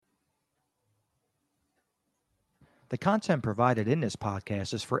The content provided in this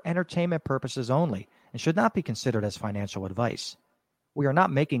podcast is for entertainment purposes only and should not be considered as financial advice. We are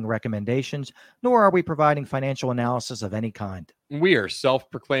not making recommendations, nor are we providing financial analysis of any kind. We are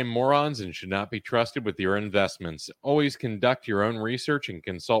self-proclaimed morons and should not be trusted with your investments. Always conduct your own research and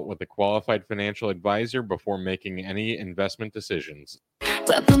consult with a qualified financial advisor before making any investment decisions.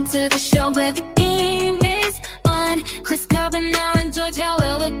 Welcome to the show where the game is on. Chris Carbonell and George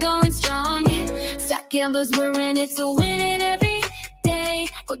Howell, we're going strong. Stock gamblers, we're in it to win it every day.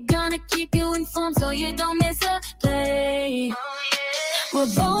 We're gonna keep you informed so you don't miss a play. We're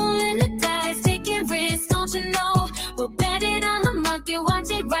rolling the dice, taking risks, don't you know? We'll bet it on the market,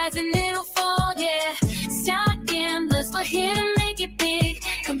 watch it rise and it'll fall, yeah. Stock gamblers, we're here to make it big.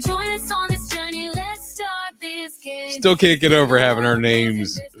 Come join us on this journey, let's start this game. Still can't get over having our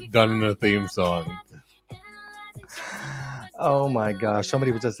names done in a theme song. Oh my gosh,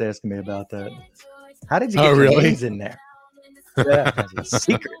 somebody was just asking me about that. How did you get Oh, your really? names in there? Yeah, it's a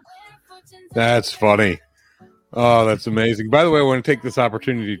secret. That's funny. Oh, that's amazing. By the way, I want to take this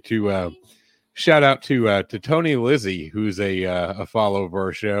opportunity to shout out to Tony Lizzie, who's a follower of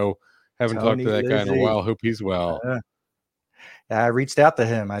our show. Haven't talked Tony to that guy in a Lizzie. while. Hope he's well. I reached out to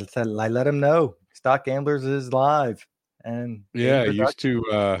him. I let him know Stock Gamblers is live. And Yeah,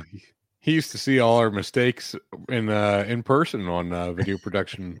 he used to see all our mistakes in person on video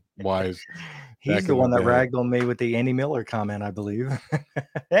production wise. He's the one that ragged on me with the Andy Miller comment, I believe.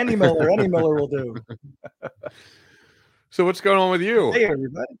 Andy Miller will do. So what's going on with you? Hey,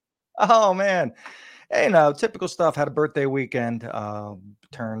 everybody. Oh, man. Hey, no, typical stuff. Had a birthday weekend.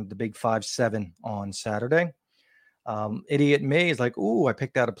 Turned the big 5-7 on Saturday. Idiot me is like, ooh, I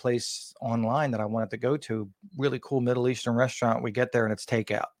picked out a place online that I wanted to go to. Really cool Middle Eastern restaurant. We get there and it's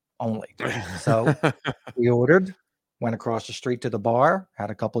takeout only. So we ordered, went across the street to the bar, had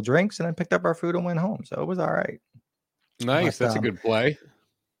a couple drinks, and then picked up our food and went home. So it was all right. Nice. But, that's a good play.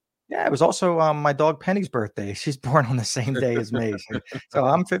 Yeah, it was also my dog Penny's birthday. She's born on the same day as me. So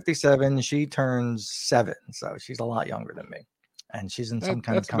I'm 57. She turns 7. So she's a lot younger than me. And she's in some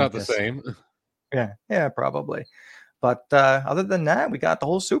kind of contest. That's about the same. Yeah, probably. But other than that, we got the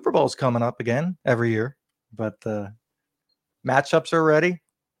whole Super Bowl's coming up again every year. But matchups are ready.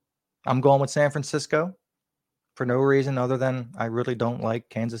 I'm going with San Francisco for no reason other than I really don't like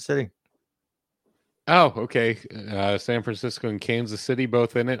Kansas City. Oh, okay. San Francisco and Kansas City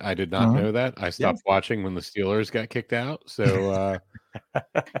both in it. I did not know that. I stopped watching when the Steelers got kicked out. So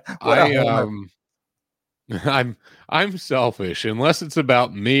I'm selfish. Unless it's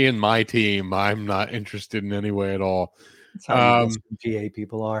about me and my team, I'm not interested in any way at all. That's how GA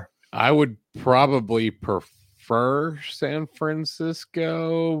people are. I would probably prefer San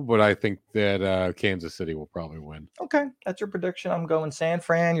Francisco, but I think that Kansas City will probably win. Okay, that's your prediction. I'm going San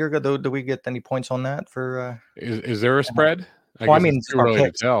Fran. You're good. Do we get any points on that for? Is there a spread? I mean, it's our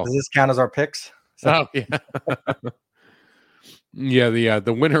picks. Does this count as our picks? So. Oh yeah. Yeah,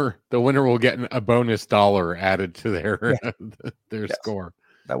 the winner will get a bonus dollar added to their score.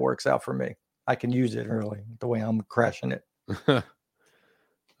 That works out for me. I can use it early the way I'm crashing it.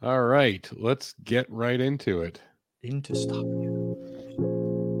 All right, let's get right into it. Into stock news.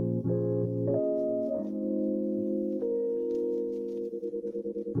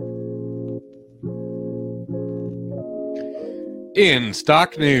 In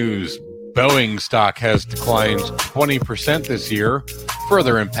stock news, Boeing stock has declined 20% this year,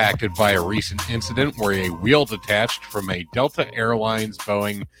 further impacted by a recent incident where a wheel detached from a Delta Airlines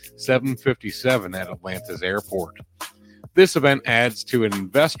Boeing 757 at Atlanta's airport. This event adds to an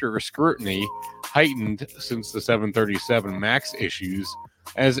investor scrutiny heightened since the 737 MAX issues,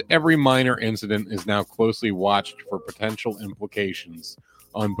 as every minor incident is now closely watched for potential implications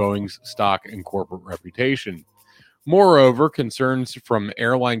on Boeing's stock and corporate reputation. Moreover, concerns from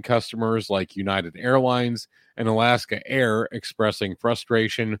airline customers like United Airlines and Alaska Air expressing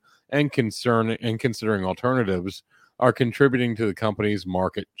frustration and concern and considering alternatives are contributing to the company's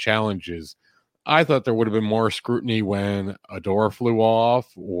market challenges. I thought there would have been more scrutiny when a door flew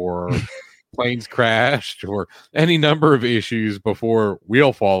off or planes crashed or any number of issues before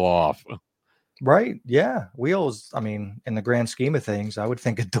wheel fall off. Right. Yeah. Wheels. I mean, in the grand scheme of things, I would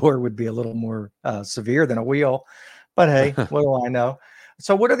think a door would be a little more severe than a wheel. But hey, what do I know?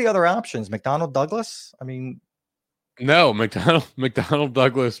 So what are the other options? McDonnell Douglas? I mean, no, McDonnell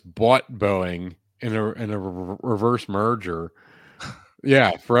Douglas bought Boeing in a reverse merger.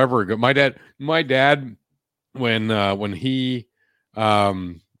 Yeah, forever ago. My dad, when he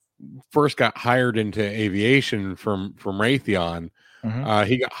first got hired into aviation from Raytheon,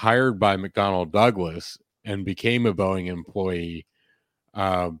 he got hired by McDonnell Douglas and became a Boeing employee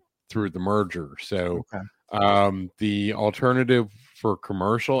through the merger. So The alternative for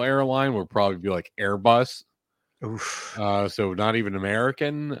commercial airline would probably be like Airbus. Oof. So not even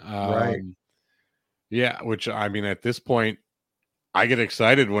American. Right. Yeah, which I mean, at this point, I get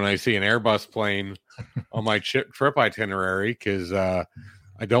excited when I see an Airbus plane on my trip itinerary because I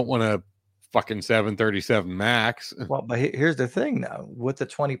don't want a fucking 737 Max. Well, but here's the thing now, with the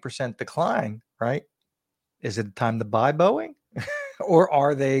 20% decline, right? Is it time to buy Boeing? Or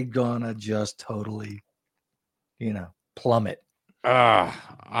are they gonna just totally, plummet? I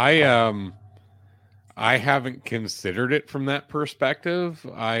haven't considered it from that perspective.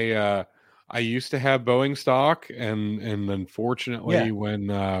 I used to have Boeing stock, and unfortunately,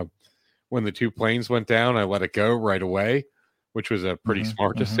 Yeah. when the two planes went down, I let it go right away, which was a pretty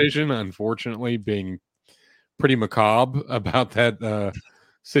smart decision. Unfortunately, being pretty macabre about that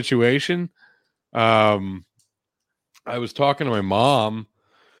situation. I was talking to my mom,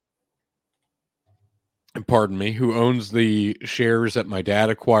 pardon me, who owns the shares that my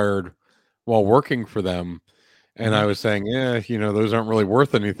dad acquired while working for them. And I was saying, those aren't really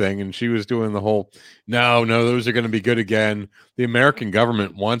worth anything. And she was doing the whole, no, those are going to be good again. The American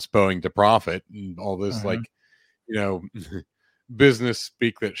government wants Boeing to profit and all this, you know, business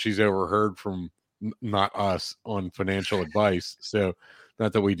speak that she's overheard from not us on financial advice. So,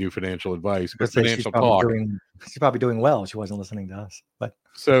 not that we do financial advice, but financial talk. She's probably doing well. She wasn't listening to us, but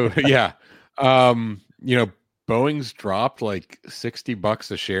so yeah, Boeing's dropped like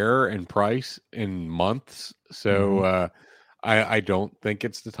 $60 a share in price in months. So I don't think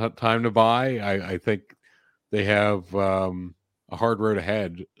it's the time to buy. I think they have a hard road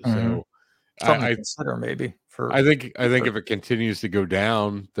ahead. So something to consider maybe. I think if it continues to go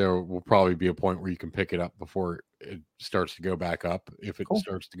down, there will probably be a point where you can pick it up before it starts to go back up. If it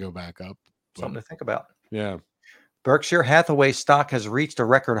starts to go back up, something to think about. Yeah. Berkshire Hathaway stock has reached a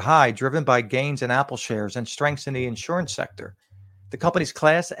record high, driven by gains in Apple shares and strengths in the insurance sector. The company's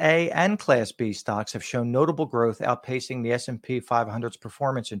Class A and Class B stocks have shown notable growth, outpacing the S&P 500's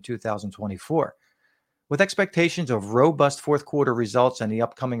performance in 2024. With expectations of robust fourth quarter results and the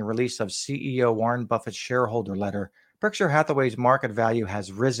upcoming release of CEO Warren Buffett's shareholder letter, Berkshire Hathaway's market value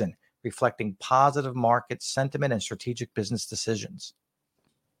has risen, reflecting positive market sentiment and strategic business decisions.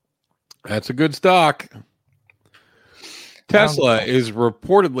 That's a good stock. Tesla is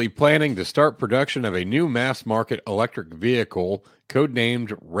reportedly planning to start production of a new mass-market electric vehicle,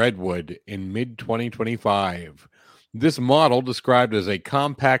 codenamed Redwood, in mid-2025. This model, described as a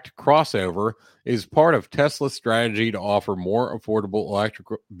compact crossover, is part of Tesla's strategy to offer more affordable electric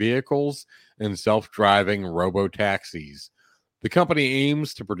vehicles and self-driving robo-taxis. The company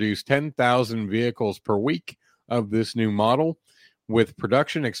aims to produce 10,000 vehicles per week of this new model, with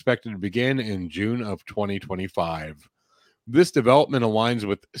production expected to begin in June of 2025. This development aligns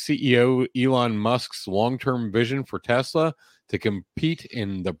with CEO Elon Musk's long-term vision for Tesla to compete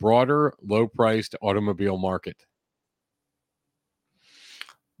in the broader, low-priced automobile market.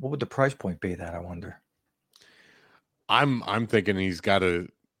 What would the price point be, that I wonder? I'm thinking he's got to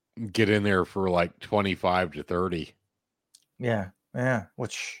get in there for like 25 to 30. Yeah.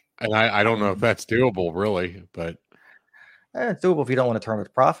 Which, and I don't know if that's doable, really, but it's doable if you don't want to turn it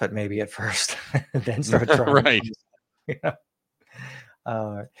to profit, maybe at first, and then start trying. Right.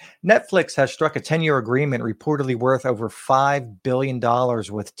 Netflix has struck a 10-year agreement reportedly worth over $5 billion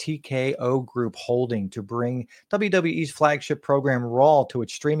with TKO Group Holding to bring WWE's flagship program Raw to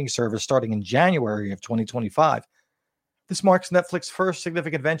its streaming service starting in January of 2025. This marks Netflix's first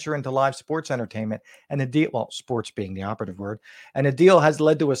significant venture into live sports entertainment, and the deal, sports being the operative word, and the deal has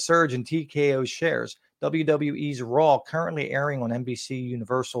led to a surge in TKO's shares. WWE's Raw, currently airing on NBC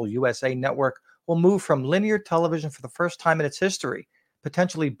Universal USA Network, will move from linear television for the first time in its history,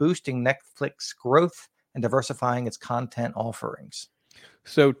 potentially boosting Netflix growth and diversifying its content offerings.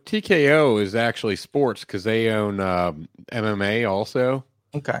 So TKO is actually sports because they own MMA also.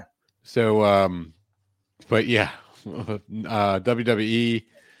 Okay. So, but yeah, WWE.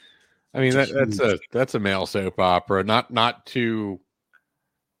 I mean, that's a male soap opera. Not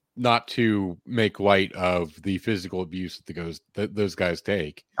to make light of the physical abuse that those guys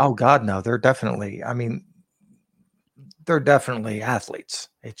take. Oh God, no, they're definitely. I mean, they're definitely athletes.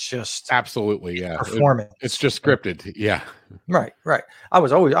 It's just absolutely, yeah, performance. It's just scripted, yeah. Right. I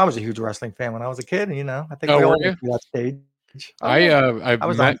was a huge wrestling fan when I was a kid. I think we all went through that stage.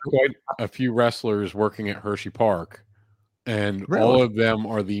 I've met quite a few wrestlers working at Hershey Park, and all of them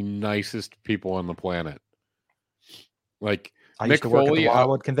are the nicest people on the planet. Like I used to work at the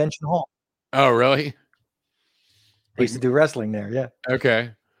Wildwood Convention Hall. Oh, really? I used to do wrestling there. Yeah.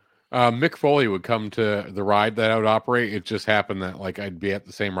 Okay. Mick Foley would come to the ride that I would operate. It just happened that like I'd be at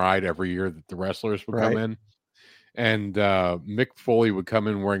the same ride every year that the wrestlers would come Right. in. And Mick Foley would come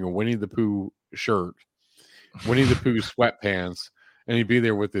in wearing a Winnie the Pooh shirt, Winnie the Pooh sweatpants, and he'd be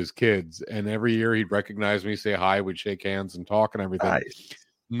there with his kids. And every year he'd recognize me, say hi, we'd shake hands and talk and everything.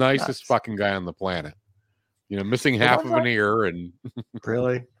 Nicest fucking guy on the planet. You know, missing half of an ear and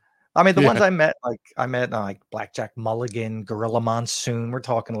really. I mean, the ones I met like Blackjack Mulligan, Gorilla Monsoon. We're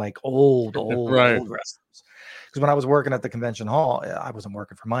talking like old wrestlers. Because when I was working at the convention hall, I wasn't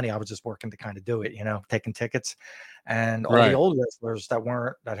working for money. I was just working to kind of do it, you know, taking tickets. And all the old wrestlers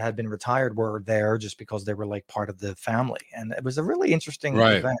that had been retired were there just because they were like part of the family. And it was a really interesting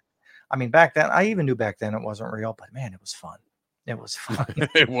event. I mean, back then, I even knew back then it wasn't real, but man, it was fun. It was fun.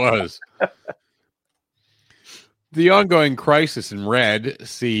 It was. The ongoing crisis in Red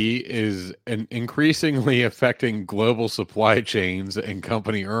Sea is increasingly affecting global supply chains and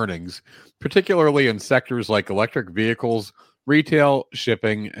company earnings, particularly in sectors like electric vehicles, retail,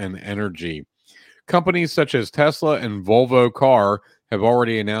 shipping, and energy. Companies such as Tesla and Volvo Car have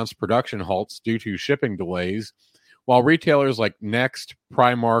already announced production halts due to shipping delays, while retailers like Next,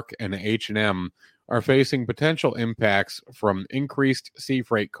 Primark, and H&M are facing potential impacts from increased sea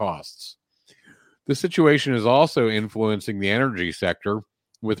freight costs. The situation is also influencing the energy sector,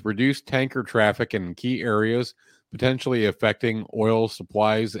 with reduced tanker traffic in key areas, potentially affecting oil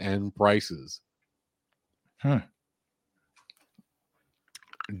supplies and prices.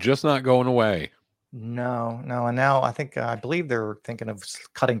 Just not going away. No. And now I believe they're thinking of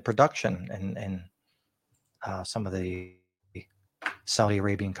cutting production in some of the Saudi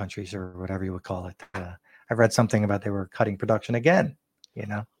Arabian countries or whatever you would call it. I read something about they were cutting production again, you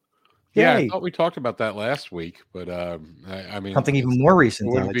know. Yeah, I thought we talked about that last week, but I mean, something even more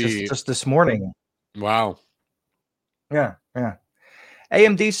recent, just this morning. Wow. Yeah.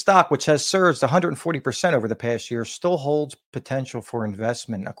 AMD stock, which has surged 140% over the past year, still holds potential for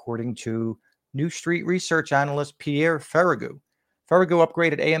investment, according to New Street Research analyst Pierre Ferragu. Ferragu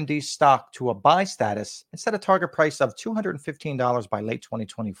upgraded AMD stock to a buy status and set a target price of $215 by late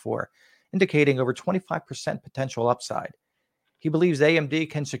 2024, indicating over 25% potential upside. He believes AMD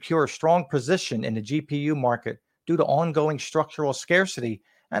can secure a strong position in the GPU market due to ongoing structural scarcity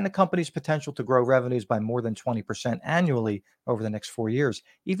and the company's potential to grow revenues by more than 20% annually over the next 4 years,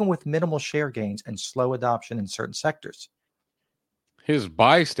 even with minimal share gains and slow adoption in certain sectors. His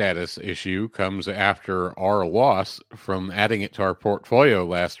buy status issue comes after our loss from adding it to our portfolio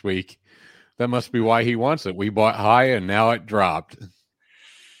last week. That must be why he wants it. We bought high and now it dropped.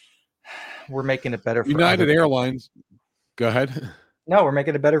 We're making it better for United Airlines. Go ahead. No, we're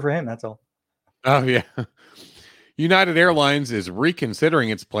making it better for him. That's all. Oh, yeah. United Airlines is reconsidering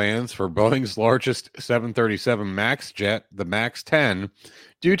its plans for Boeing's largest 737 MAX jet, the MAX 10,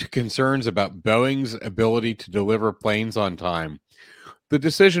 due to concerns about Boeing's ability to deliver planes on time. The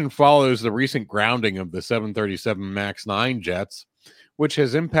decision follows the recent grounding of the 737 MAX 9 jets, which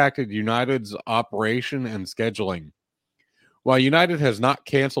has impacted United's operation and scheduling. While United has not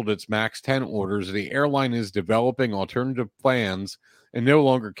canceled its MAX 10 orders, the airline is developing alternative plans and no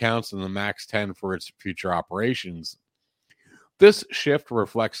longer counts on the MAX 10 for its future operations. This shift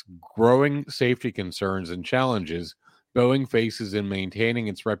reflects growing safety concerns and challenges Boeing faces in maintaining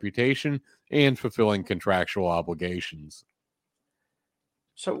its reputation and fulfilling contractual obligations.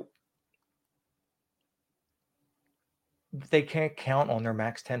 So they can't count on their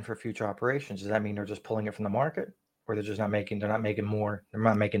MAX 10 for future operations. Does that mean they're just pulling it from the market? Or they're not making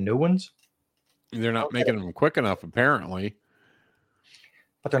new ones? They're not making them quick enough, apparently.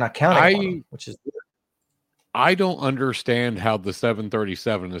 But they're not counting on them, which is weird. I don't understand how the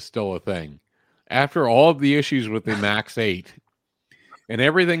 737 is still a thing. After all of the issues with the MAX 8, and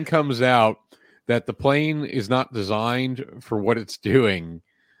everything comes out that the plane is not designed for what it's doing,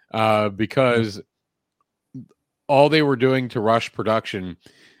 because all they were doing to rush production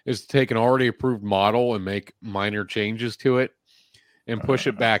is to take an already approved model and make minor changes to it and push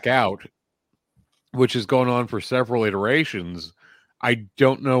it back out, which has gone on for several iterations. I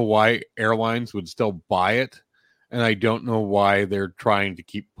don't know why airlines would still buy it, and I don't know why they're trying to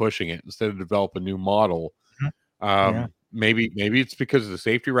keep pushing it instead of develop a new model. Maybe it's because the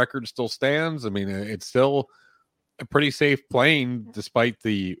safety record still stands. I mean, it's still a pretty safe plane despite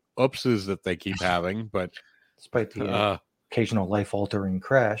the oopses that they keep having, but despite the occasional life-altering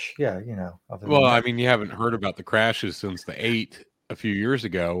crash. Yeah, you know. Well, I mean, you haven't heard about the crashes since the 8 a few years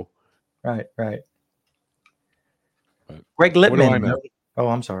ago. Right. But Greg Lippmann. Oh,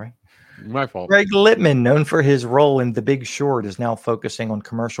 I'm sorry. My fault. Greg Lippmann, known for his role in The Big Short, is now focusing on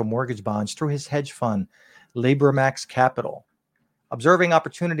commercial mortgage bonds through his hedge fund, LaborMax Capital. Observing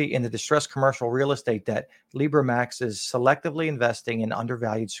opportunity in the distressed commercial real estate debt, LibraMax is selectively investing in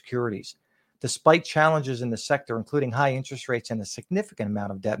undervalued securities. Despite challenges in the sector, including high interest rates and a significant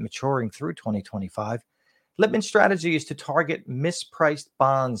amount of debt maturing through 2025, Lipman's strategy is to target mispriced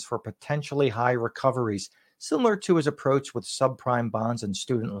bonds for potentially high recoveries, similar to his approach with subprime bonds and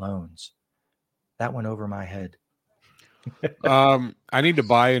student loans. That went over my head. I need to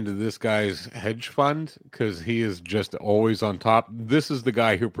buy into this guy's hedge fund because he is just always on top. This is the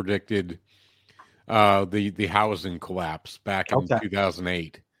guy who predicted the housing collapse back in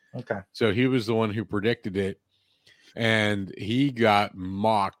 2008. Okay. So he was the one who predicted it, and he got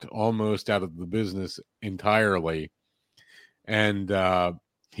mocked almost out of the business entirely. And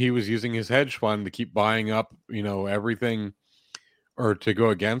he was using his hedge fund to keep buying up, everything, or to go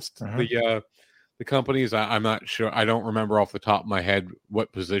against the companies. I'm not sure. I don't remember off the top of my head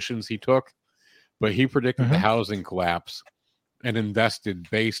what positions he took, but he predicted the housing collapse and invested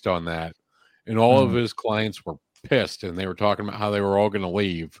based on that. And all of his clients were pissed, and they were talking about how they were all going to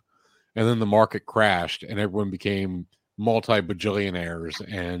leave. And then the market crashed, and everyone became multi-bajillionaires,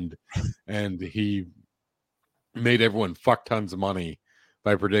 and he made everyone fuck tons of money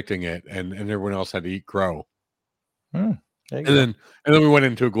by predicting it, and everyone else had to eat crow. And then we went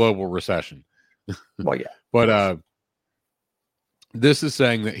into a global recession. Well, yeah. But this is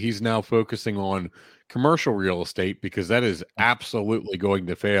saying that he's now focusing on commercial real estate because that is absolutely going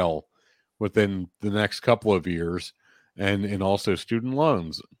to fail within the next couple of years, and also student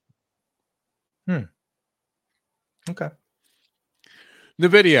loans. Okay.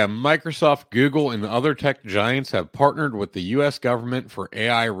 NVIDIA, Microsoft, Google, and other tech giants have partnered with the U.S. government for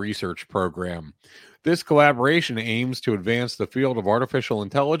AI research program. This collaboration aims to advance the field of artificial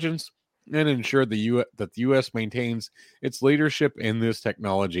intelligence and ensure that the U.S. maintains its leadership in this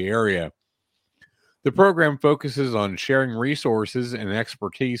technology area. The program focuses on sharing resources and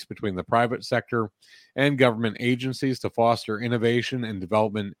expertise between the private sector and government agencies to foster innovation and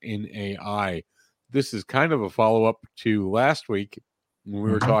development in AI. This is kind of a follow-up to last week when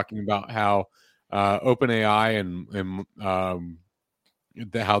we were talking about how OpenAI and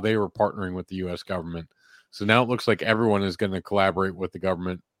how they were partnering with the U.S. government. So now it looks like everyone is going to collaborate with the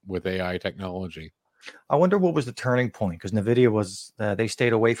government with AI technology. I wonder what was the turning point, because NVIDIA was, they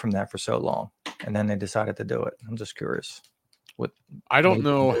stayed away from that for so long, and then they decided to do it. I'm just curious. I don't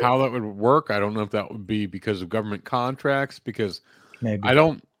know how that would work. I don't know if that would be because of government contracts, because maybe I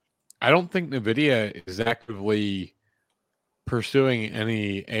don't think NVIDIA is actively pursuing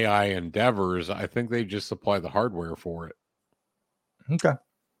any AI endeavors. I think they just supply the hardware for it. Okay.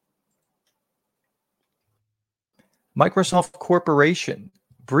 Microsoft Corporation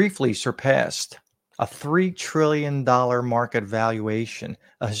briefly surpassed a $3 trillion market valuation,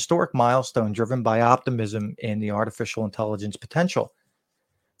 a historic milestone driven by optimism in the artificial intelligence potential.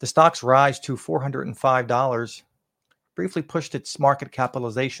 The stock's rise to $405 briefly pushed its market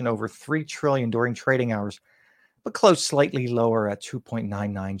capitalization over $3 trillion during trading hours, but closed slightly lower at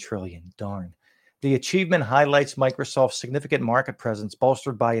 $2.99 trillion. Darn. The achievement highlights Microsoft's significant market presence,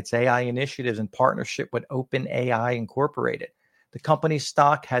 bolstered by its AI initiatives in partnership with OpenAI Incorporated. The company's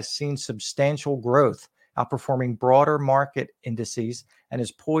stock has seen substantial growth, outperforming broader market indices, and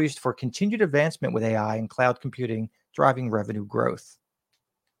is poised for continued advancement with AI and cloud computing driving revenue growth.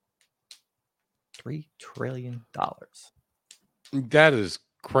 $3 trillion. That is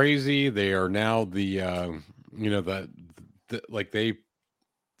crazy. They are now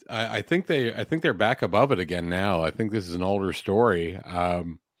I think they're back above it again now. I think this is an older story.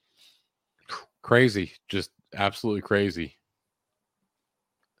 Crazy, just absolutely crazy.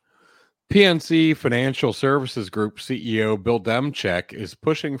 PNC Financial Services Group CEO Bill Demchak is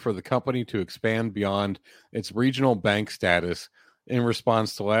pushing for the company to expand beyond its regional bank status in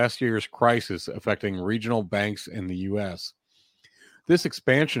response to last year's crisis affecting regional banks in the U.S. This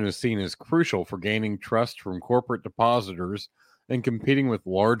expansion is seen as crucial for gaining trust from corporate depositors and competing with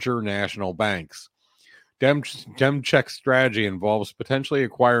larger national banks. Demchak's strategy involves potentially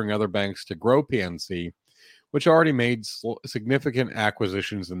acquiring other banks to grow PNC, which already made significant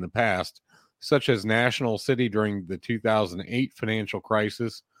acquisitions in the past, such as National City during the 2008 financial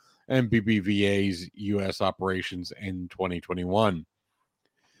crisis and BBVA's U.S. operations in 2021.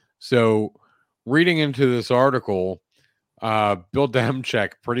 So, reading into this article, Bill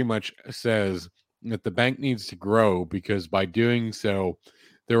Demchak pretty much says that the bank needs to grow because by doing so,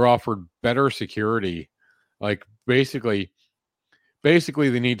 they're offered better security. Like basically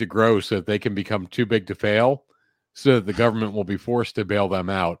they need to grow so that they can become too big to fail, so that the government will be forced to bail them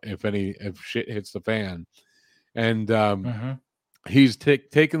out if shit hits the fan. And he's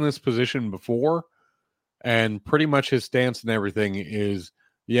taken this position before, And pretty much his stance and everything is,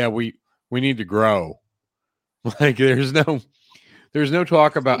 yeah, we need to grow. Like there's no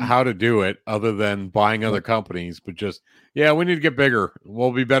talk about how to do it other than buying other companies, but just, yeah, we need to get bigger.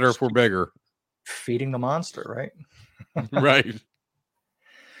 We'll be better if we're bigger. Feeding the monster, right? Right.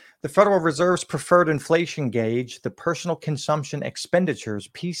 The Federal Reserve's preferred inflation gauge, the Personal Consumption Expenditures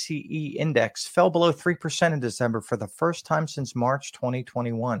PCE index, fell below 3% in December for the first time since March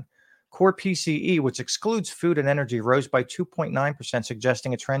 2021. Core PCE, which excludes food and energy, rose by 2.9%,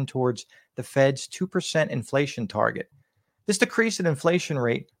 suggesting a trend towards the Fed's 2% inflation target. This decrease in inflation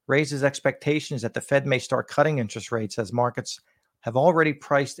rate raises expectations that the Fed may start cutting interest rates, as markets have already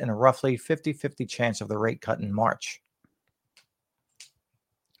priced in a roughly 50-50 chance of the rate cut in March.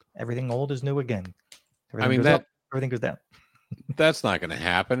 Everything old is new again. Everything goes up, everything goes down. That's not going to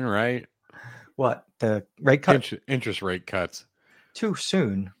happen, right? What? The rate cut? Interest rate cuts. Too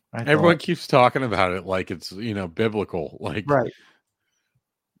soon. Everyone keeps talking about it like it's, biblical. Like, right.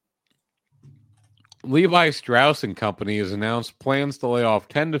 Levi Strauss & Company has announced plans to lay off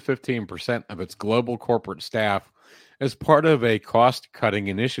 10 to 15% of its global corporate staff as part of a cost-cutting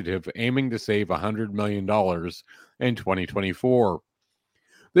initiative aiming to save $100 million in 2024.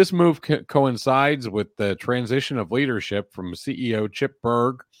 This move coincides with the transition of leadership from CEO Chip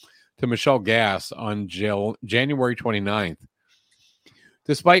Bergh to Michelle Gass on January 29th.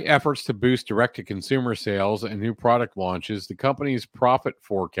 Despite efforts to boost direct-to-consumer sales and new product launches, the company's profit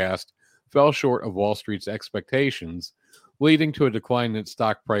forecast fell short of Wall Street's expectations, leading to a decline in its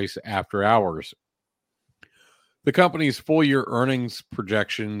stock price after hours. The company's full-year earnings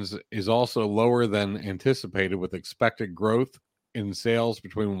projections is also lower than anticipated, with expected growth in sales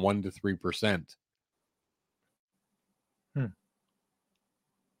between 1% to 3%.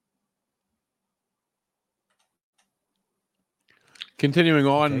 Continuing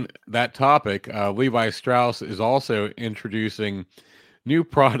on that topic, Levi Strauss is also introducing new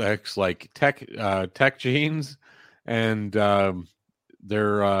products like tech jeans and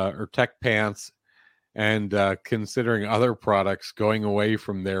their tech pants, and considering other products going away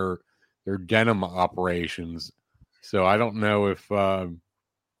from their denim operations. So I don't know if I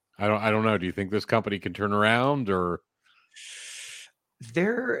don't know. Do you think this company can turn around, or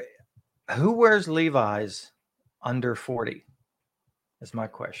who wears Levi's under 40? Is my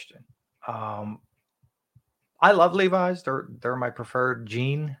question. I love Levi's. They're my preferred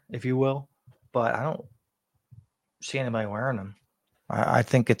jean, if you will, but I don't see anybody wearing them. I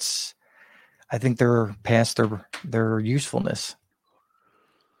think they're past their usefulness.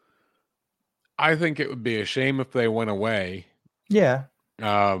 I think it would be a shame if they went away. Yeah.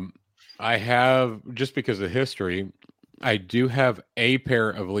 I have, just because of history, I do have a pair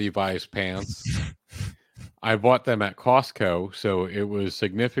of Levi's pants. I bought them at Costco, so it was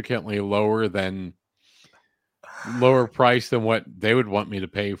significantly lower price than what they would want me to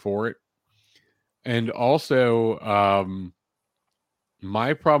pay for it. And also,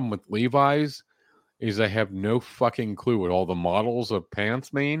 my problem with Levi's is I have no fucking clue what all the models of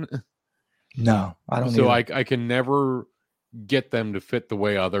pants mean. No, I don't. So I can never get them to fit the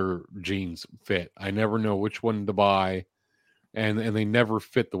way other jeans fit. I never know which one to buy, and they never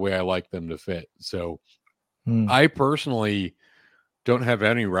fit the way I like them to fit. So I personally don't have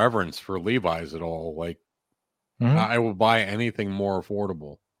any reverence for Levi's at all. Like, I will buy anything more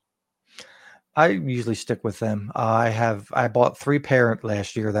affordable. I usually stick with them. I bought 3 pair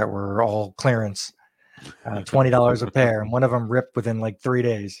last year that were all clearance, $20 a pair, and one of them ripped within like 3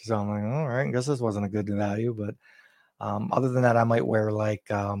 days. So I'm like, all right, I guess this wasn't a good value. But other than that, I might wear like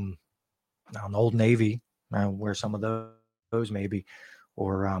an Old Navy. I wear some of those maybe,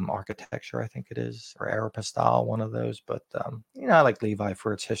 or Architecture, I think it is, or Aeropostale, one of those. But I like Levi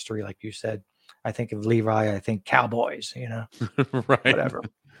for its history, like you said. I think of Levi, I think cowboys. Right. Whatever.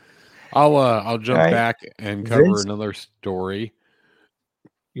 I'll jump back and cover another story.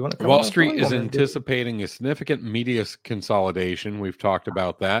 You want to Wall Street is anticipating a significant media consolidation. We've talked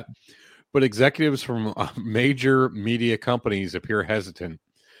about that, but executives from major media companies appear hesitant.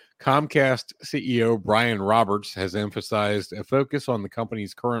 Comcast CEO Brian Roberts has emphasized a focus on the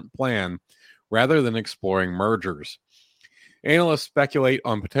company's current plan rather than exploring mergers. Analysts speculate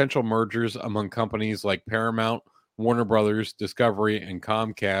on potential mergers among companies like Paramount, Warner Brothers, Discovery, and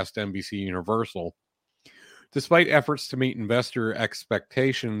Comcast, NBC Universal. Despite efforts to meet investor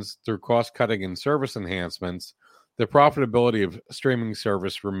expectations through cost-cutting and service enhancements, the profitability of streaming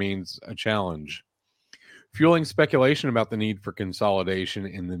service remains a challenge, fueling speculation about the need for consolidation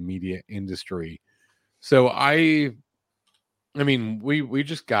in the media industry. So we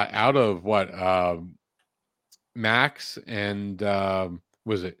just got out of Max and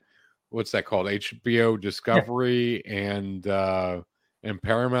was it what's that called? HBO Discovery and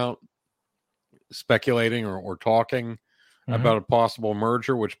Paramount speculating or talking about a possible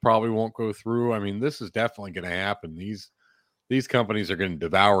merger, which probably won't go through. I mean, this is definitely going to happen. These companies are going to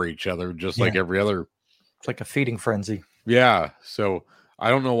devour each other just like every other. It's like a feeding frenzy. Yeah. So I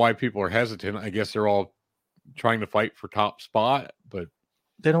don't know why people are hesitant. I guess they're all trying to fight for top spot, but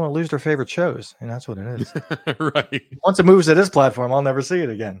they don't want to lose their favorite shows, and that's what it is. Right. Once it moves to this platform, I'll never see it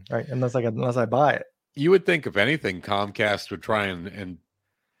again, right? Unless I buy it. You would think, if anything, Comcast would try and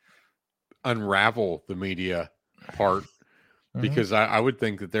unravel the media part, because I would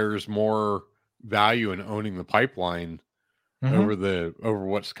think that there's more value in owning the pipeline over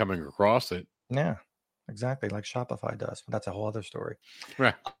what's coming across it. Yeah, exactly, like Shopify does. But that's a whole other story.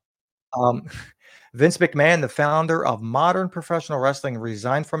 Right. Vince McMahon, the founder of modern professional wrestling,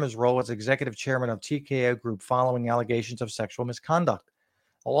 resigned from his role as executive chairman of TKO Group following allegations of sexual misconduct.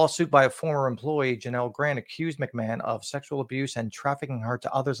 A lawsuit by a former employee, Janelle Grant, accused McMahon of sexual abuse and trafficking her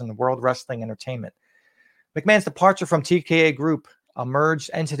to others in the World Wrestling Entertainment. McMahon's departure from TKO Group, a merged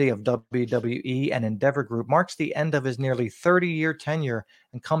entity of WWE and Endeavor Group, marks the end of his nearly 30-year tenure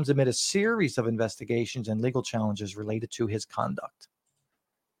and comes amid a series of investigations and legal challenges related to his conduct.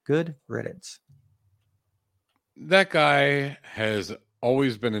 Good riddance. That guy has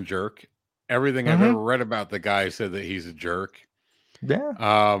always been a jerk. Everything I've ever read about the guy said that he's a jerk.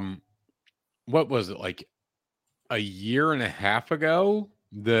 Yeah. What was it, like a year and a half ago?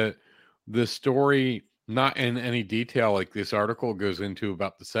 The story, not in any detail like this article goes into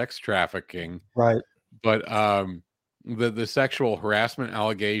about the sex trafficking, right? But the sexual harassment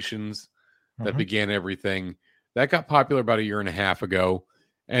allegations that began everything, that got popular about a year and a half ago,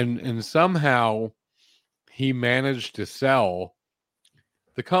 and somehow he managed to sell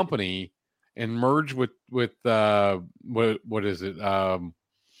the company and merge with what is it? Endeavor?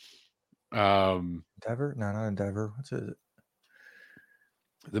 No, not Endeavor. What's it?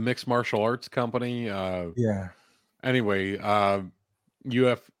 The mixed martial arts company. Yeah. Anyway,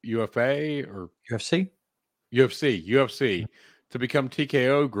 UFA or UFC to become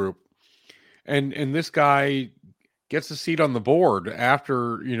TKO Group, and this guy gets a seat on the board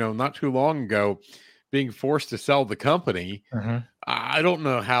after not too long ago being forced to sell the company. I don't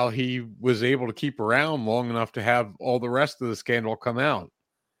know how he was able to keep around long enough to have all the rest of the scandal come out.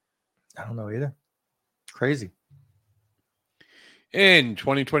 I don't know either. Crazy. In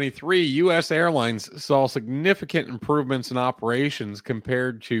 2023, U.S. Airlines saw significant improvements in operations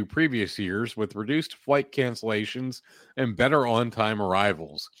compared to previous years, with reduced flight cancellations and better on-time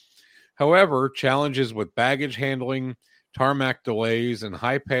arrivals. However, challenges with baggage handling, tarmac delays, and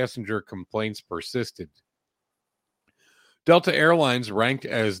high passenger complaints persisted. Delta Airlines ranked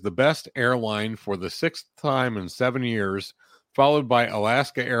as the best airline for the 6th time in 7 years, followed by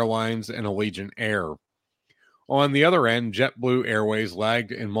Alaska Airlines and Allegiant Air. On the other end, JetBlue Airways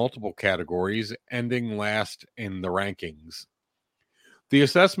lagged in multiple categories, ending last in the rankings. The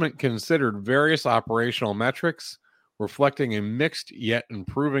assessment considered various operational metrics, reflecting a mixed yet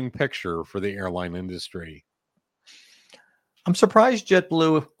improving picture for the airline industry. I'm surprised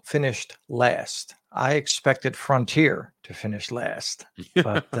JetBlue finished last. I expected Frontier to finish last.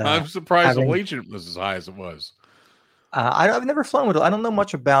 But I'm surprised Allegiant was as high as it was. I've never flown with it. I don't know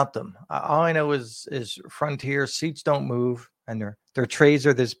much about them. All I know is Frontier seats don't move, and their trays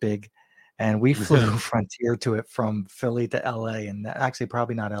are this big. And we flew Frontier to it from Philly to LA, and actually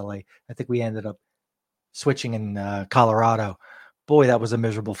probably not LA. I think we ended up switching in Colorado. Boy, that was a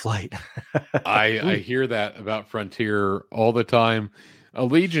miserable flight. I hear that about Frontier all the time.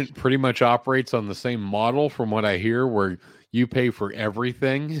 Allegiant pretty much operates on the same model, from what I hear, where you pay for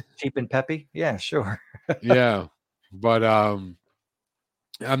everything. Cheap and peppy? Yeah, sure. Yeah. But I'm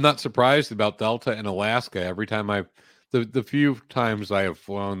not surprised about Delta and Alaska. Every time the few times I have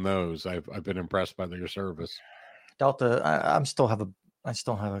flown those, I've been impressed by their service. Delta, I still have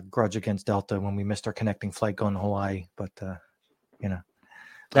a grudge against Delta when we missed our connecting flight going to Hawaii, but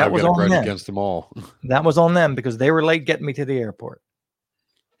that was on them. Against them all. That was on them because they were late getting me to the airport,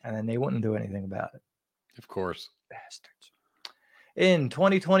 and then they wouldn't do anything about it. Of course, bastards. In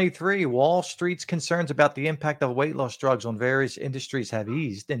 2023, Wall Street's concerns about the impact of weight loss drugs on various industries have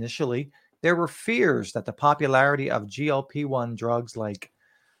eased. Initially, there were fears that the popularity of GLP-1 drugs like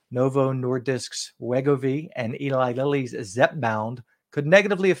Novo Nordisk's Wegovy and Eli Lilly's Zepbound could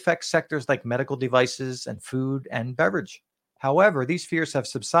negatively affect sectors like medical devices and food and beverage. However, these fears have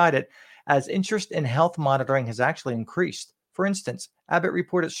subsided as interest in health monitoring has actually increased. For instance, Abbott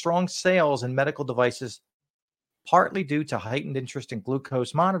reported strong sales in medical devices, partly due to heightened interest in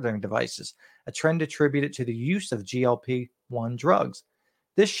glucose monitoring devices, a trend attributed to the use of GLP-1 drugs.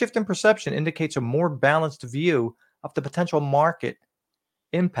 This shift in perception indicates a more balanced view of the potential market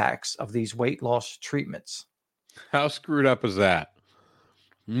impacts of these weight loss treatments. How screwed up is that?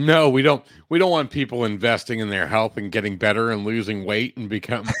 No, we don't. We don't want people investing in their health and getting better and losing weight and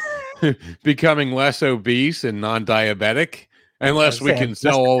becoming less obese and non-diabetic, unless we can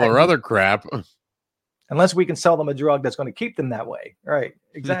sell all our other crap. Unless we can sell them a drug that's going to keep them that way. Right.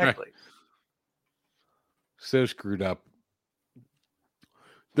 Exactly. So screwed up.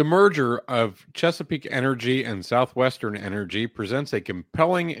 The merger of Chesapeake Energy and Southwestern Energy presents a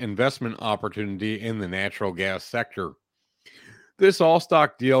compelling investment opportunity in the natural gas sector. This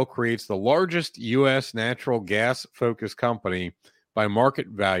all-stock deal creates the largest U.S. natural gas-focused company by market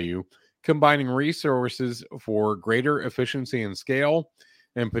value, combining resources for greater efficiency and scale,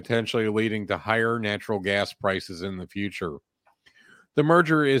 and potentially leading to higher natural gas prices in the future. The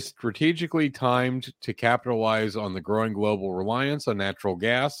merger is strategically timed to capitalize on the growing global reliance on natural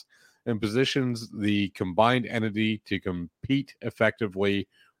gas and positions the combined entity to compete effectively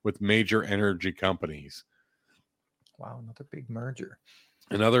with major energy companies. Wow, another big merger.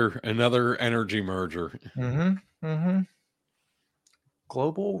 Another energy merger.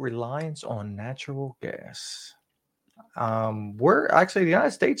 Global reliance on natural gas. We're actually, the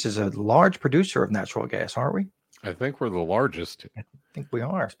United States is a large producer of natural gas, aren't we? I think we're the largest. I think we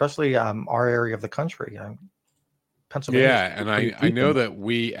are, especially our area of the country. Pennsylvania. Yeah, and I know that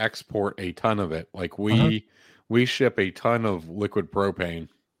we export a ton of it. Like we ship a ton of liquid propane.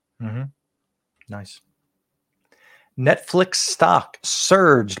 Nice. Netflix stock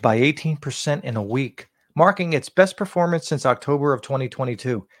surged by 18% in a week, marking its best performance since October of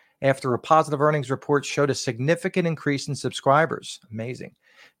 2022. After a positive earnings report showed a significant increase in subscribers. Amazing.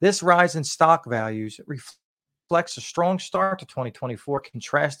 This rise in stock values reflects a strong start to 2024,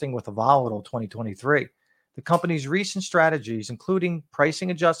 contrasting with a volatile 2023. The company's recent strategies, including pricing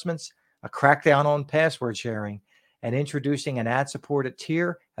adjustments, a crackdown on password sharing, and introducing an ad-supported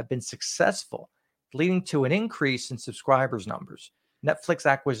tier, have been successful, leading to an increase in subscribers numbers. Netflix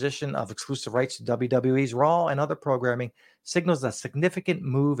acquisition of exclusive rights to WWE's Raw and other programming signals a significant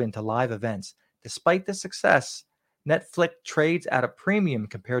move into live events. Despite the success, Netflix trades at a premium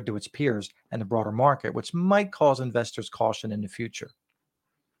compared to its peers and the broader market, which might cause investors caution in the future.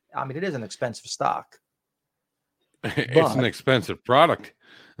 I mean, it is an expensive stock. It's an expensive product.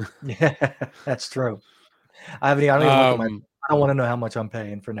 Yeah, that's true. I don't want to know how much I'm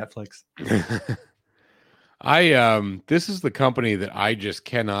paying for Netflix. This is the company that I just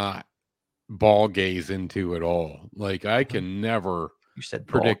cannot ball gaze into at all. Like I can never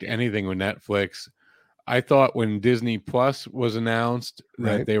predict anything with Netflix. I thought when Disney Plus was announced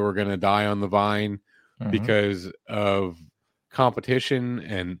that they were going to die on the vine because of competition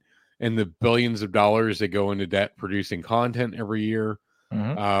and the billions of dollars that go into debt producing content every year.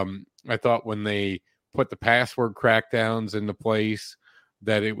 I thought when they put the password crackdowns into place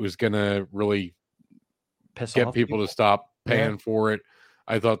that it was going to really get people to stop paying for it.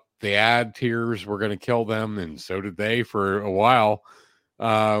 I thought the ad tiers were going to kill them, and so did they for a while.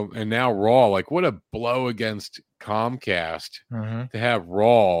 And now Raw, like what a blow against Comcast to have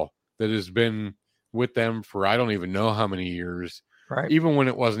Raw that has been with them for I don't even know how many years. Right. Even when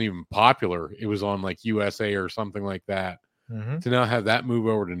it wasn't even popular, it was on like USA or something like that. To now have that move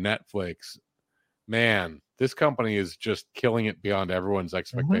over to Netflix, man, this company is just killing it beyond everyone's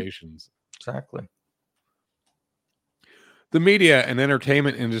expectations. Exactly. The media and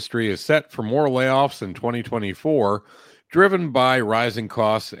entertainment industry is set for more layoffs in 2024, driven by rising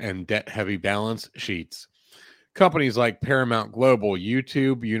costs and debt-heavy balance sheets. Companies like Paramount Global,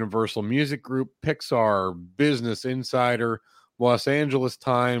 YouTube, Universal Music Group, Pixar, Business Insider, Los Angeles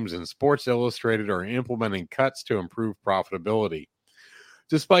Times, and Sports Illustrated are implementing cuts to improve profitability.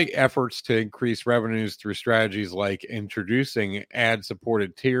 Despite efforts to increase revenues through strategies like introducing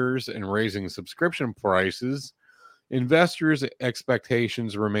ad-supported tiers and raising subscription prices, investors'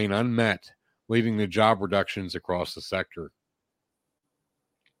 expectations remain unmet, leading to job reductions across the sector.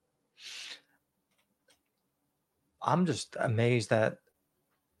 I'm just amazed that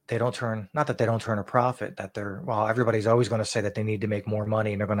they don't turn a profit, that everybody's always going to say that they need to make more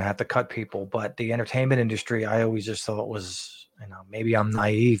money and they're going to have to cut people. But the entertainment industry, I always just thought was, maybe I'm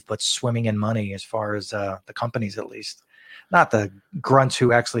naive, but swimming in money as far as the companies, at least. Not the grunts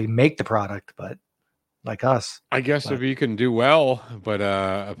who actually make the product, but like us. I guess if you can do well, but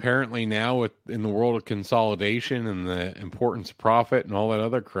apparently now in the world of consolidation and the importance of profit and all that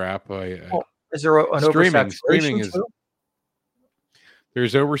other crap, is there an streaming is too?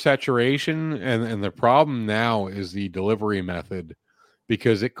 There's oversaturation, and the problem now is the delivery method,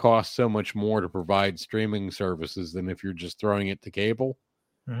 because it costs so much more to provide streaming services than if you're just throwing it to cable.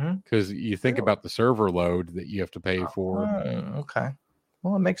 because you think Really? about the server load that you have to pay for. Okay.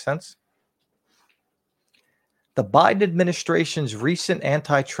 Well, it makes sense. The Biden administration's recent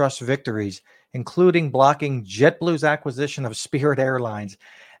antitrust victories, including blocking JetBlue's acquisition of Spirit Airlines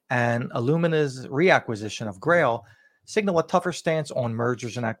and Illumina's reacquisition of Grail, signal a tougher stance on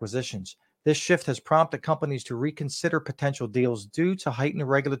mergers and acquisitions. This shift has prompted companies to reconsider potential deals due to heightened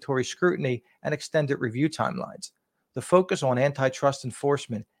regulatory scrutiny and extended review timelines. The focus on antitrust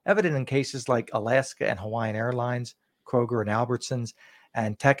enforcement, evident in cases like Alaska and Hawaiian Airlines, Kroger and Albertsons,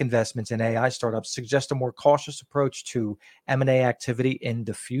 and tech investments in AI startups, suggest a more cautious approach to M&A activity in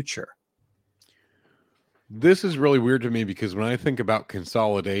the future. This is really weird to me because when I think about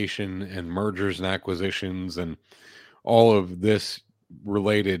consolidation and mergers and acquisitions and all of this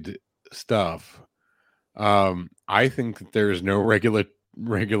related stuff, I think that there's no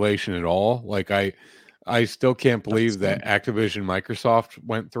regulation at all. Like I still can't believe that Activision Microsoft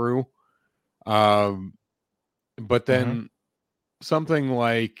went through. But then something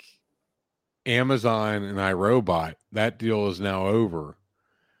like Amazon and iRobot, that deal is now over.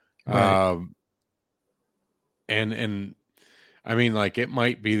 Right. And I mean, like, it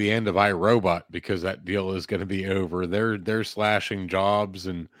might be the end of iRobot because that deal is going to be over. They're slashing jobs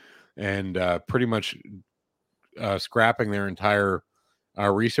and pretty much scrapping their entire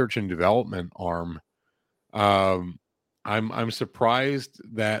research and development arm. I'm surprised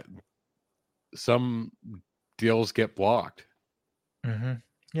that some deals get blocked.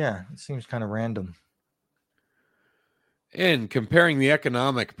 Yeah, it seems kind of random. In comparing the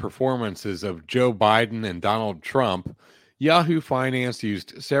economic performances of Joe Biden and Donald Trump, Yahoo Finance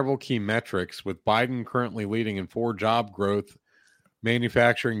used several key metrics, with Biden currently leading in 4 job growth,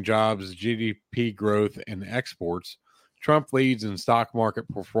 manufacturing jobs, GDP growth, and exports. Trump leads in stock market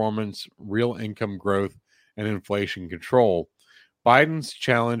performance, real income growth, and inflation control. Biden's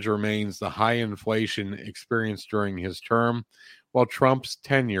challenge remains the high inflation experienced during his term, while Trump's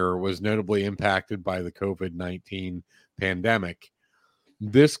tenure was notably impacted by the COVID-19 pandemic.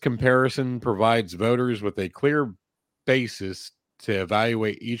 This comparison provides voters with a clear basis to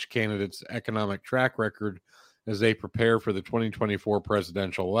evaluate each candidate's economic track record as they prepare for the 2024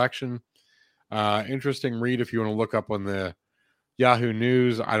 presidential election. Interesting read if you want to look up on the Yahoo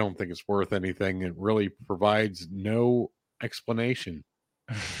News. I don't think it's worth anything. It really provides no explanation.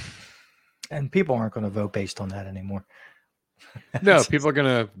 And people aren't going to vote based on that anymore. No, people are going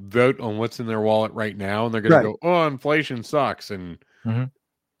to vote on what's in their wallet right now, and they're going to go, "Oh, inflation sucks." And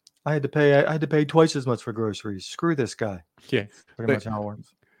I had to pay twice as much for groceries. Screw this guy. Yeah, pretty much how it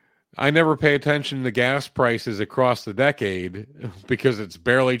works. I never pay attention to gas prices across the decade because it's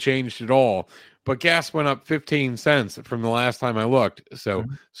barely changed at all. But gas went up 15 cents from the last time I looked. So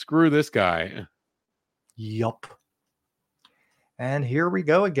screw this guy. Yup. And here we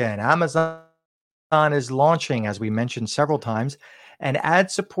go again. Amazon is launching, as we mentioned several times, an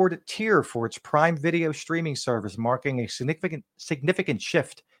ad-supported tier for its Prime Video streaming service, marking a significant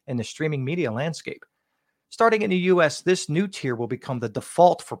shift in the streaming media landscape. Starting in the U.S., this new tier will become the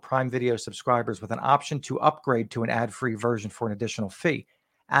default for Prime Video subscribers, with an option to upgrade to an ad-free version for an additional fee.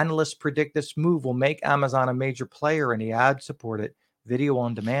 Analysts predict this move will make Amazon a major player in the ad-supported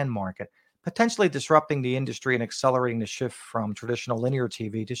video-on-demand market, potentially disrupting the industry and accelerating the shift from traditional linear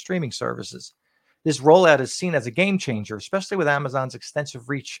TV to streaming services. This rollout is seen as a game changer, especially with Amazon's extensive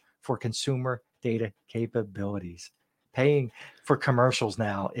reach for consumer data capabilities. Paying for commercials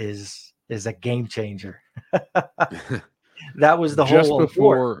now is a game changer. That was the just whole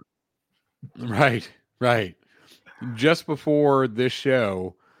before. Right. Just before this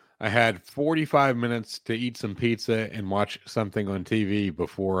show, I had 45 minutes to eat some pizza and watch something on TV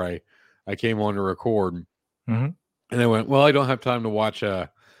before I came on to record. And I went, well, I don't have time to watch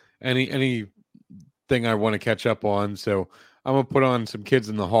anything I want to catch up on, so I'm gonna put on some Kids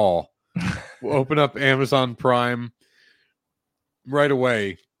in the Hall. We'll open up Amazon Prime right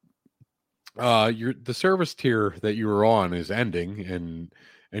away. The service tier that you were on is ending, and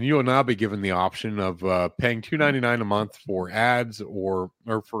you will now be given the option of paying $2.99 a month for ads or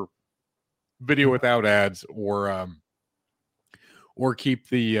for video without ads, or keep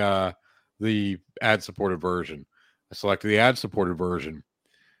the ad supported version. I selected the ad supported version.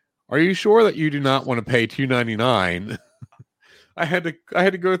 Are you sure that you do not want to pay $2.99? I had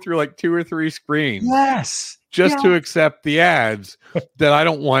to go through like 2 or 3 screens. Yes. Just to accept the ads that I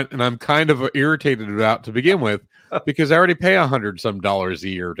don't want, and I'm kind of irritated about to begin with, because I already pay $100 some a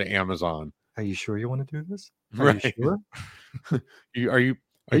year to Amazon. Are you sure you want to do this? Right. You sure?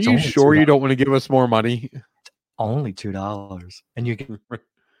 Are you sure you don't want to give us more money? It's only $2, and you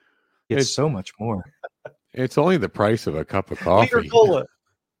get so much more. It's only the price of a cup of coffee. Liter cola.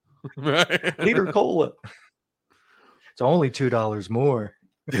 Liter cola. It's only $2 more.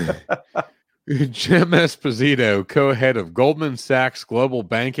 Jim Esposito, co-head of Goldman Sachs Global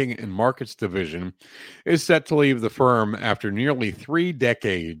Banking and Markets Division, is set to leave the firm after nearly 3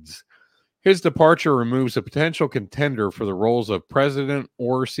 decades. His departure removes a potential contender for the roles of president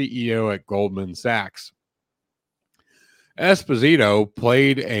or CEO at Goldman Sachs. Esposito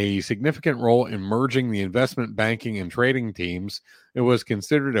played a significant role in merging the investment banking and trading teams and was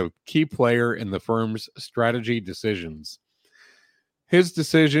considered a key player in the firm's strategy decisions. His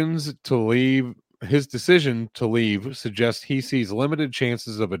decision to leave suggests he sees limited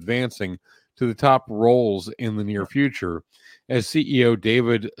chances of advancing to the top roles in the near future, as CEO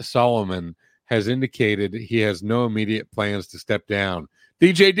David Solomon has indicated he has no immediate plans to step down.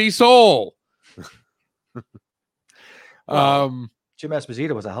 DJ D Soul. Jim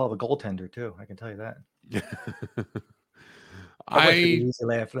Esposito was a hell of a goaltender too. I can tell you that. Easy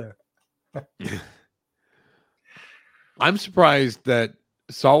laugh there. I'm surprised that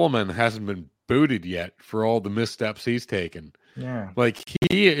Solomon hasn't been booted yet for all the missteps he's taken. Yeah, like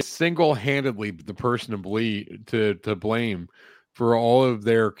he is single-handedly the person to blame for all of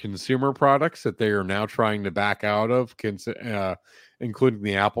their consumer products that they are now trying to back out of, including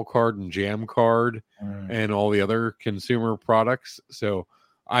the Apple Card and Jam Card and all the other consumer products. So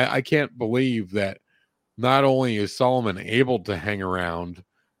I can't believe that not only is Solomon able to hang around,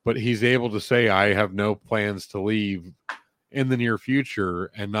 but he's able to say, I have no plans to leave in the near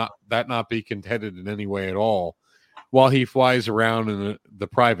future and not be contended in any way at all, while he flies around in the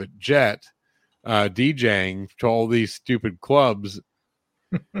private jet DJing to all these stupid clubs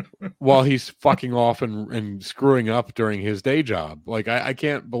while he's fucking off and screwing up during his day job. Like, I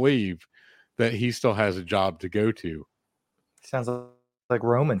can't believe that he still has a job to go to. Sounds like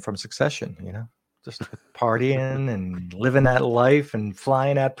Roman from Succession, you know, just partying and living that life and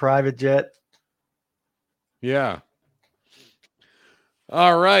flying that private jet. Yeah.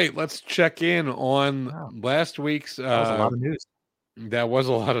 All right, let's check in on last week's. That was a lot of news. That was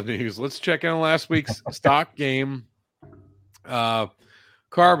a lot of news. Let's check in on last week's stock game.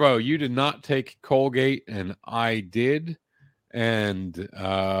 Carbo, you did not take Colgate, and I did, and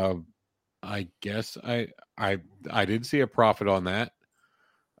I guess I did see a profit on that.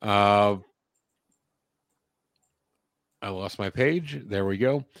 I lost my page. There we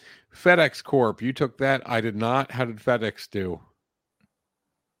go. FedEx Corp, you took that. I did not. How did FedEx do?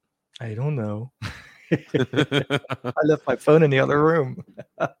 I don't know. I left my phone in the other room.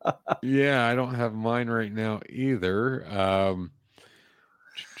 Yeah, I don't have mine right now either.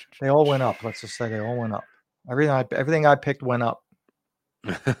 They all went up. Let's just say they all went up. Everything I picked went up.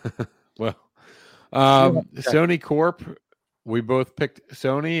 Well, Sony Corp, we both picked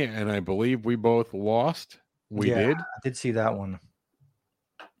Sony, and I believe we both lost. We did. I did see that one.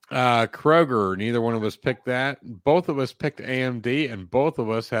 Kroger, neither one of us picked that. Both of us picked AMD, and both of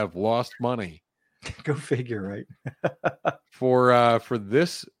us have lost money. Go figure, right? For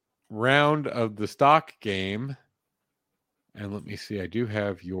this round of the stock game, and let me see, I do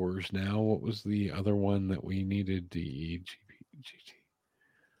have yours now. What was the other one that we needed?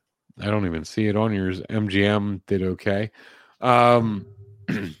 I don't even see it on yours. MGM did okay.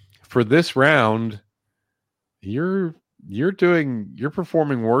 For this round, you're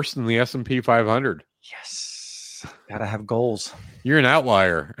performing worse than the S&P 500. Yes. Gotta have goals. You're an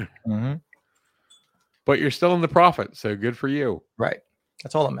outlier. Mm-hmm. But you're still in the profit, so good for you. Right.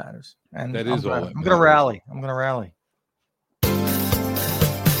 That's all that matters. And I'm going to rally. I'm going to rally.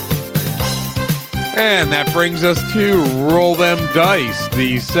 And that brings us to Roll Them Dice,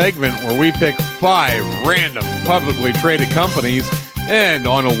 the segment where we pick 5 random publicly traded companies and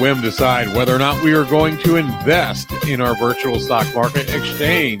on a whim decide whether or not we are going to invest in our virtual stock market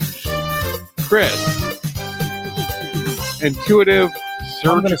exchange. Chris, Intuitive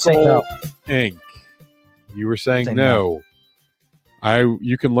Surgical Inc. You were saying no.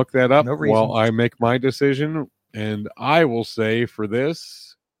 You can look that up while I make my decision, and I will say for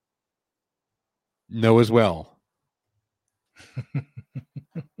this, no as well.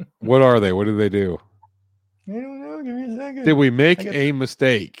 What are they? What do they do? I don't know. Give me a second. Did we make a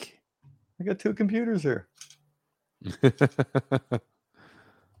mistake? I got 2 computers here. It's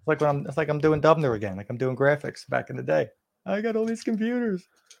like I'm doing Dubner again. Like I'm doing graphics back in the day. I got all these computers.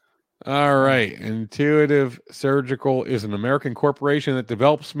 All right. Intuitive Surgical is an American corporation that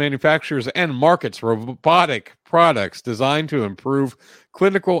develops, manufactures, and markets robotic products designed to improve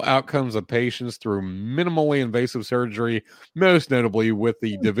clinical outcomes of patients through minimally invasive surgery, most notably with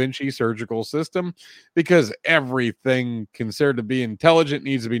the Da Vinci surgical system, because everything considered to be intelligent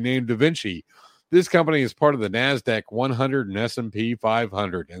needs to be named Da Vinci. This company is part of the NASDAQ 100 and S&P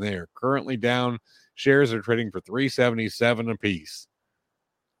 500, and they are currently down. Shares are trading for $3.77 a piece.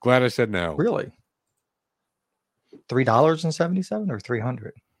 Glad I said no. Really? $3.77 or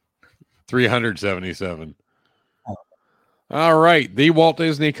 300? $377. Oh. All right, the Walt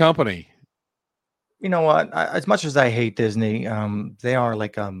Disney Company. You know what? As much as I hate Disney, they are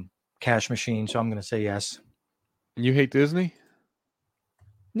like cash machine, so I'm going to say yes. You hate Disney?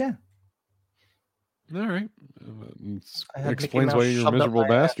 Yeah. All right. Explains why you're a miserable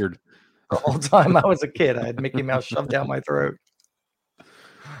bastard. The whole time I was a kid, I had Mickey Mouse shoved down my throat.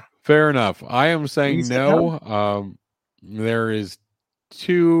 Fair enough. I am saying no. They're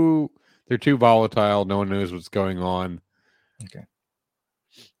too volatile. No one knows what's going on. Okay.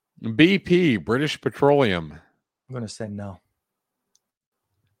 BP, British Petroleum. I'm going to say no.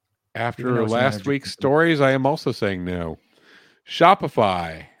 After last week's stories, I am also saying no.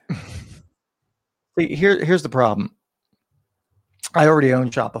 Shopify. See, here's the problem. I already own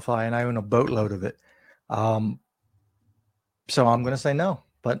Shopify, and I own a boatload of it. So I'm going to say no,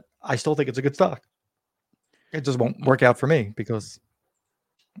 but I still think it's a good stock. It just won't work out for me because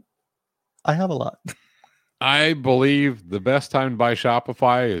I have a lot. I believe the best time to buy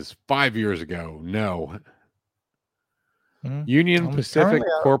Shopify is 5 years ago. No. Union Pacific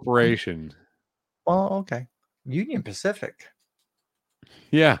Corporation. Well, okay. Union Pacific.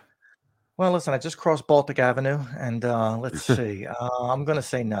 Yeah. Well, listen, I just crossed Baltic Avenue, and let's see. I'm going to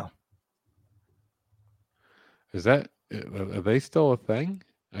say no. Are they still a thing?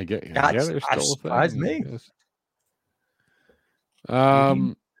 Yeah, they're still a thing. Surprised me.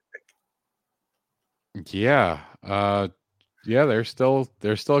 Yeah. Yeah, they're still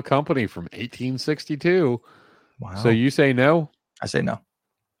a company from 1862. Wow. So you say no? I say no.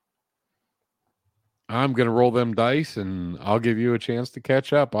 I'm going to roll them dice, and I'll give you a chance to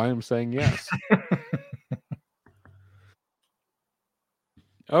catch up. I am saying yes.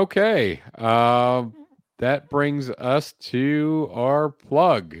 Okay. That brings us to our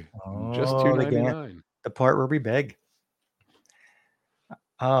plug. Just $2.99. The part where we beg.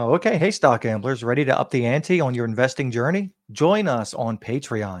 Oh, okay. Hey, stock gamblers, ready to up the ante on your investing journey? Join us on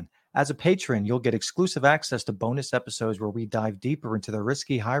Patreon. As a patron, you'll get exclusive access to bonus episodes where we dive deeper into the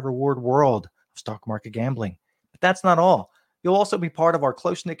risky, high-reward world of stock market gambling. But that's not all. You'll also be part of our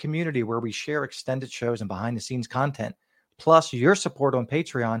close-knit community where we share extended shows and behind-the-scenes content. Plus, your support on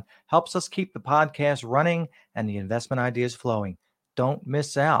Patreon helps us keep the podcast running and the investment ideas flowing. Don't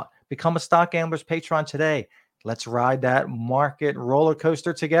miss out. Become a Stock Gamblers patron today. Let's ride that market roller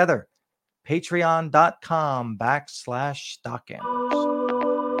coaster together. Patreon.com/stockgamblers.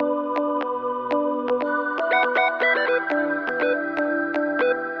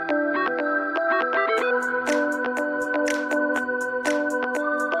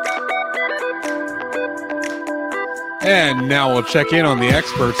 And now we'll check in on the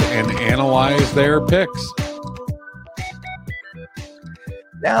experts and analyze their picks.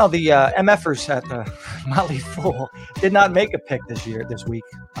 Now the MFers at the Motley Fool did not make a pick this week.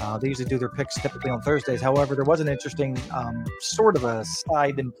 They usually do their picks typically on Thursdays. However, there was an interesting sort of a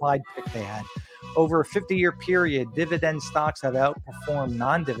side implied pick they had. Over a 50-year period, dividend stocks have outperformed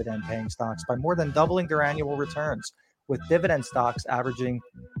non-dividend paying stocks by more than doubling their annual returns, with dividend stocks averaging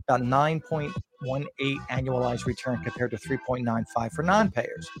about 9.18 annualized return compared to 3.95 for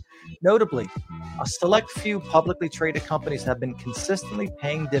non-payers. Notably, a select few publicly traded companies have been consistently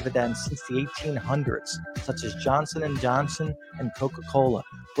paying dividends since the 1800s, such as Johnson & Johnson and Coca-Cola,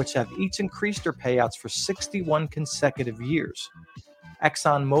 which have each increased their payouts for 61 consecutive years.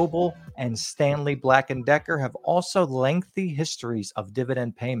 ExxonMobil and Stanley Black & Decker have also lengthy histories of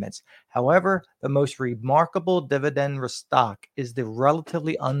dividend payments. However, the most remarkable dividend stock is the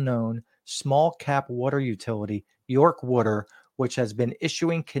relatively unknown small-cap water utility, York Water, which has been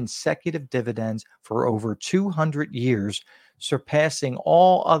issuing consecutive dividends for over 200 years, surpassing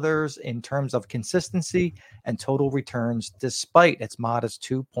all others in terms of consistency and total returns, despite its modest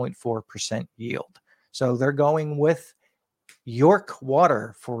 2.4% yield. So they're going with York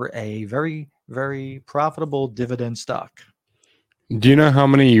Water for a very, very profitable dividend stock. Do you know how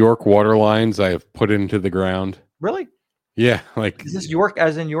many York water lines I have put into the ground? Really? Yeah. Is this York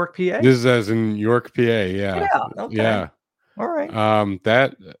as in York, PA? This is as in York, PA. Yeah. Okay. Yeah. All right.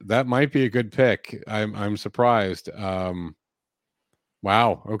 That might be a good pick. I'm surprised. Wow.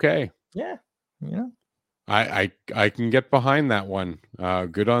 Okay. Yeah. I can get behind that one.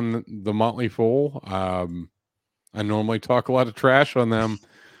 Good on the Motley Fool. I normally talk a lot of trash on them.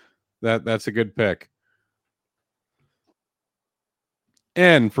 That's a good pick.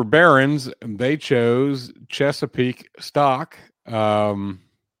 And for Barron's, they chose Chesapeake stock.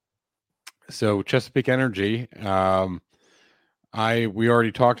 So Chesapeake Energy, we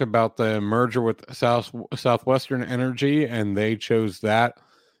already talked about the merger with Southwestern Energy, and they chose that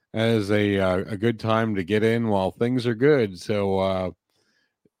as a good time to get in while things are good. So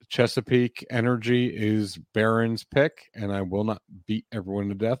Chesapeake Energy is Barron's pick, and I will not beat everyone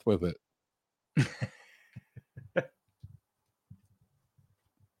to death with it.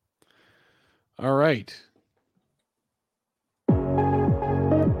 All right.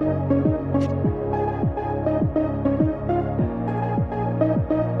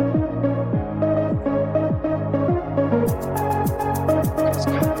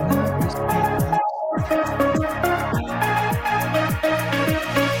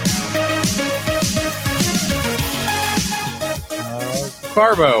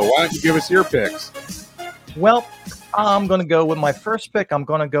 Carbo, why don't you give us your picks? Well, I'm going to go with my first pick. I'm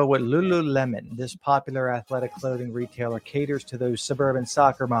going to go with Lululemon. This popular athletic clothing retailer caters to those suburban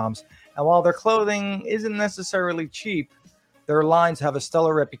soccer moms. And while their clothing isn't necessarily cheap, their lines have a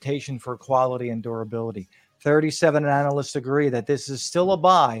stellar reputation for quality and durability. 37 analysts agree that this is still a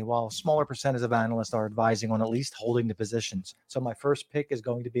buy, while a smaller percentage of analysts are advising on at least holding the positions. So my first pick is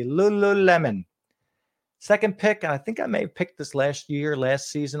going to be Lululemon. Second pick, and I think I may have picked this last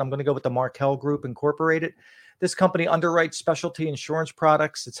season, I'm going to go with the Markel Group Incorporated. This company underwrites specialty insurance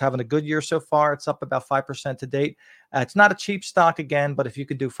products. It's having a good year so far. It's up about 5% to date. It's not a cheap stock again, but if you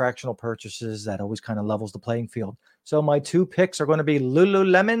could do fractional purchases, that always kind of levels the playing field. So my two picks are going to be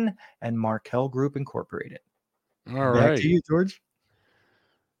Lululemon and Markel Group Incorporated. All right. Back to you, George.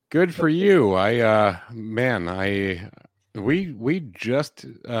 Good for you. We just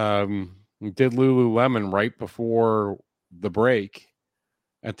did Lululemon right before the break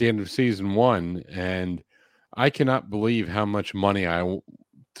at the end of season 1, and I cannot believe how much money I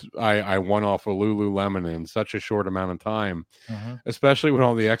won off of Lululemon in such a short amount of time, especially when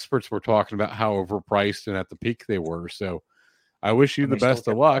all the experts were talking about how overpriced and at the peak they were. So I wish you the best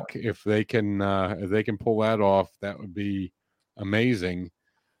of luck if they can pull that off. That would be amazing.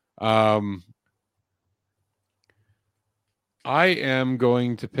 I am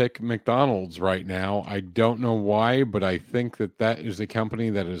going to pick McDonald's right now. I don't know why, but I think that is a company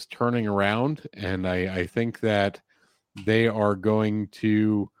that is turning around, and I think that they are going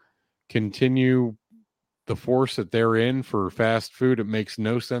to continue the force that they're in for fast food. It makes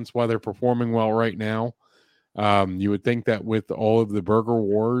no sense why they're performing well right now. You would think that with all of the burger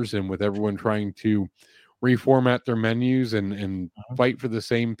wars and with everyone trying to reformat their menus and fight for the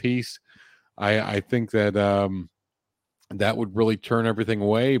same piece, I think that that would really turn everything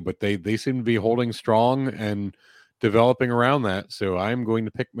away, but they seem to be holding strong and developing around that. So I'm going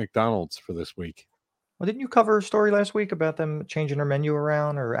to pick McDonald's for this week. Well, didn't you cover a story last week about them changing their menu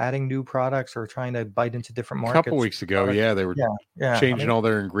around or adding new products or trying to bite into different markets? A couple weeks ago, yeah, they were changing all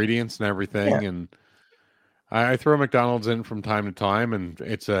their ingredients and everything. Yeah. And I throw McDonald's in from time to time, and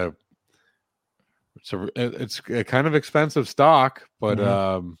it's a kind of expensive stock, but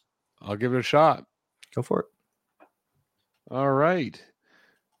I'll give it a shot. Go for it. All right.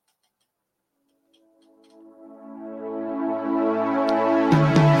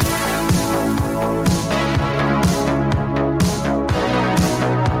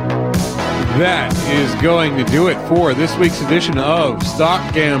 That is going to do it for this week's edition of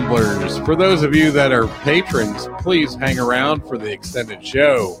Stock Gamblers. For those of you that are patrons, please hang around for the extended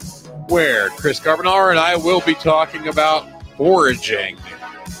show where Chris Carbonara and I will be talking about foraging,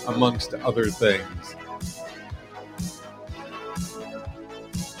 amongst other things.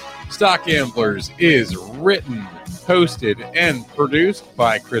 Stock Gamblers is written, hosted, and produced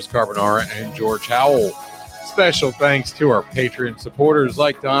by Chris Carbonara and George Howell. Special thanks to our Patreon supporters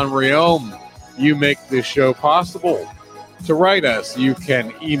like Don Riome. You make this show possible. To write us, you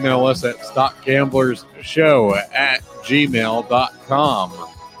can email us at stockgamblershow@gmail.com.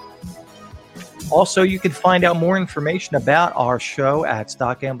 Also, you can find out more information about our show at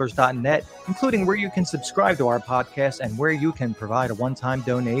stockgamblers.net, including where you can subscribe to our podcast and where you can provide a one-time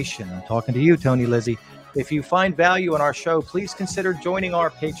donation. I'm talking to you, Tony Lizzie. If you find value in our show, please consider joining our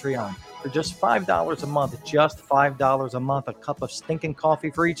Patreon. For just $5 a month, a cup of stinking coffee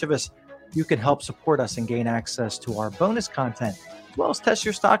for each of us, you can help support us and gain access to our bonus content, as well as test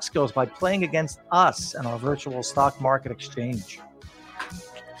your stock skills by playing against us and our virtual stock market exchange.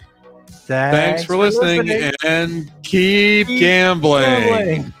 Thanks for listening and keep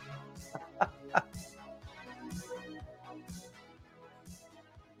gambling.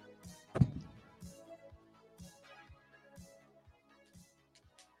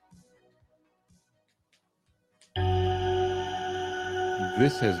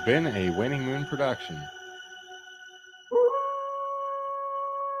 This has been a Winning Moon production.